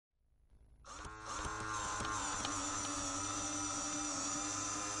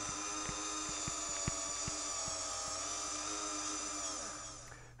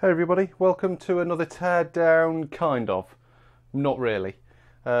Hey everybody, welcome to another teardown, kind of. Not really.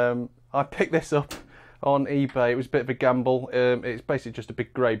 I picked this up on eBay. It was a bit of a gamble. It's basically just a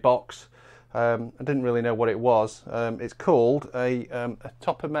big grey box. I didn't really know what it was. It's called a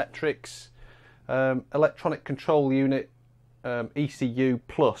Topometrix Electronic Control Unit ECU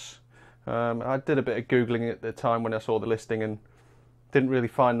Plus. I did a bit of Googling at the time when I saw the listing and didn't really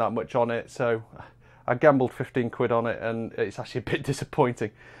find that much on it, so I gambled 15 quid on it and it's actually a bit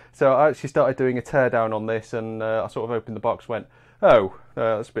disappointing. So I actually started doing a teardown on this and I sort of opened the box, went, oh,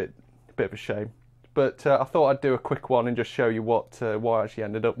 that's a bit of a shame. But I thought I'd do a quick one and just show you what I actually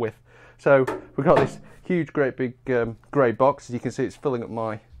ended up with. So we've got this huge, great big grey box. As you can see, it's filling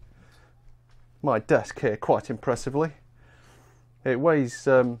up my desk here quite impressively. It weighs,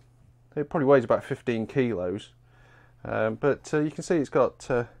 it probably weighs about 15 kilos. But you can see it's got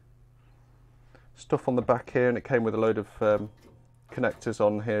stuff on the back here, and it came with a load of connectors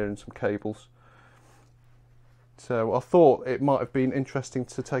on here and some cables. So I thought it might have been interesting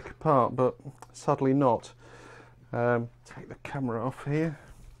to take apart, but sadly not. Take the camera off here,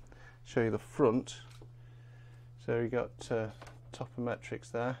 show you the front. So you got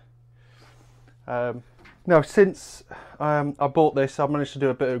Topometrix there. Now, since I bought this, I've managed to do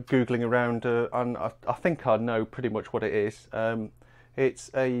a bit of Googling around, and I think I know pretty much what it is.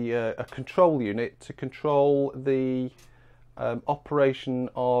 It's a control unit to control the operation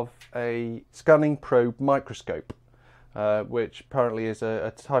of a Scanning Probe Microscope, which apparently is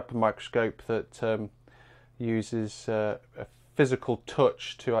a type of microscope that uses a physical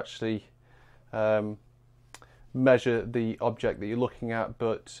touch to actually measure the object that you're looking at,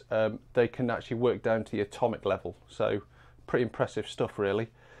 but they can actually work down to the atomic level. So pretty impressive stuff, really.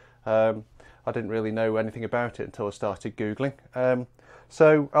 I didn't really know anything about it until I started Googling.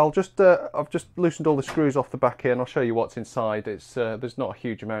 So I've just loosened all the screws off the back here, and I'll show you what's inside. It's there's not a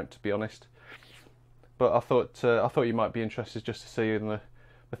huge amount, to be honest, but I thought you might be interested just to see the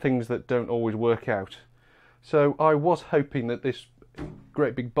things that don't always work out. So I was hoping that this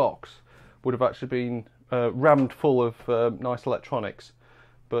great big box would have actually been rammed full of nice electronics,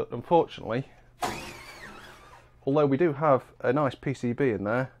 but unfortunately, although we do have a nice PCB in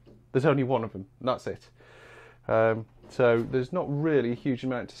there, there's only one of them, and that's it. So there's not really a huge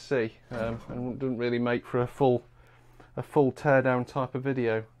amount to see, and doesn't really make for a full teardown type of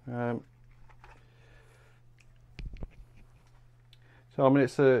video. So I mean,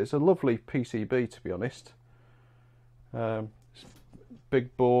 it's a lovely PCB, to be honest. It's a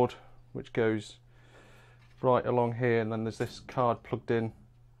big board which goes right along here, and then there's this card plugged in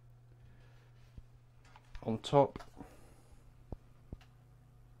on top.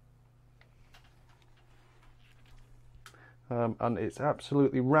 And it's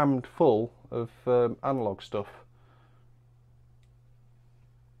absolutely rammed full of analog stuff.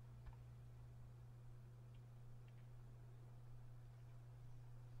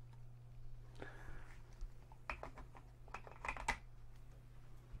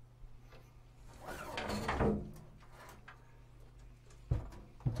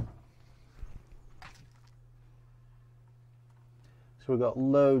 So we've got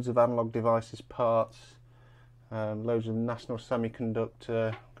loads of analog devices parts. Loads of National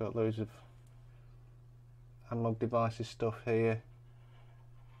Semiconductor, got loads of analog devices stuff here.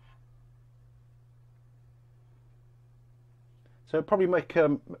 So it'll probably make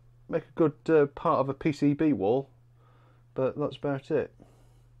a good part of a PCB wall, but that's about it.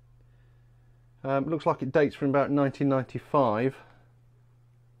 Looks like it dates from about 1995.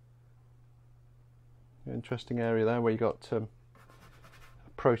 Interesting area there where you got a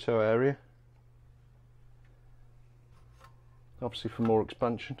proto area. Obviously for more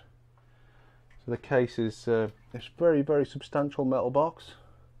expansion. So the case is this very, very substantial metal box.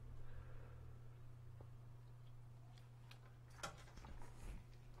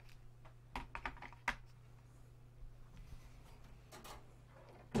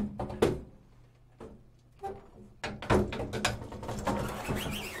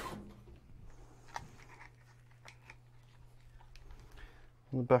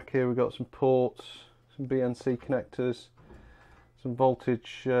 On the back here we've got some ports, some BNC connectors, some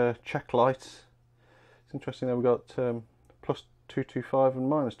voltage check lights. It's interesting that we've got plus 225 and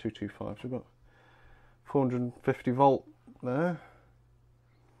minus 225, so we've got 450 volt there,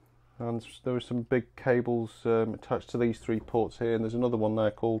 and there were some big cables attached to these three ports here, and there's another one there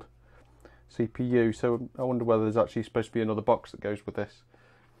called CPU, so I wonder whether there's actually supposed to be another box that goes with this.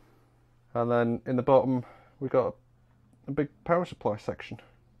 And then in the bottom we've got a big power supply section.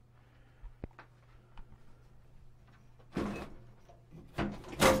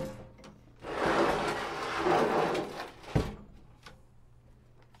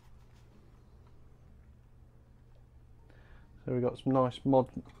 got some nice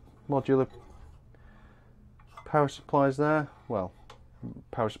modular power supplies there. Well,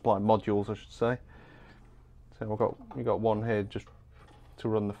 power supply modules, I should say. So we've got one here just to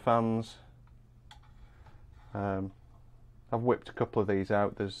run the fans. I've whipped a couple of these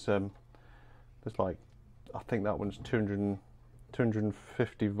out. There's like, I think that one's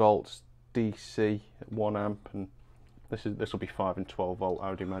 250 volts DC at 1 amp, and this will be 5 and 12 volt, I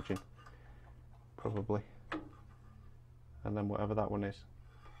would imagine, probably. And then whatever that one is.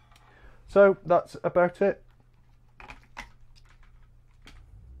 So that's about it.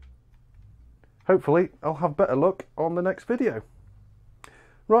 Hopefully I'll have better luck on the next video.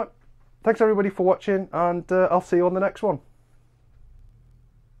 Right, thanks everybody for watching, and I'll see you on the next one.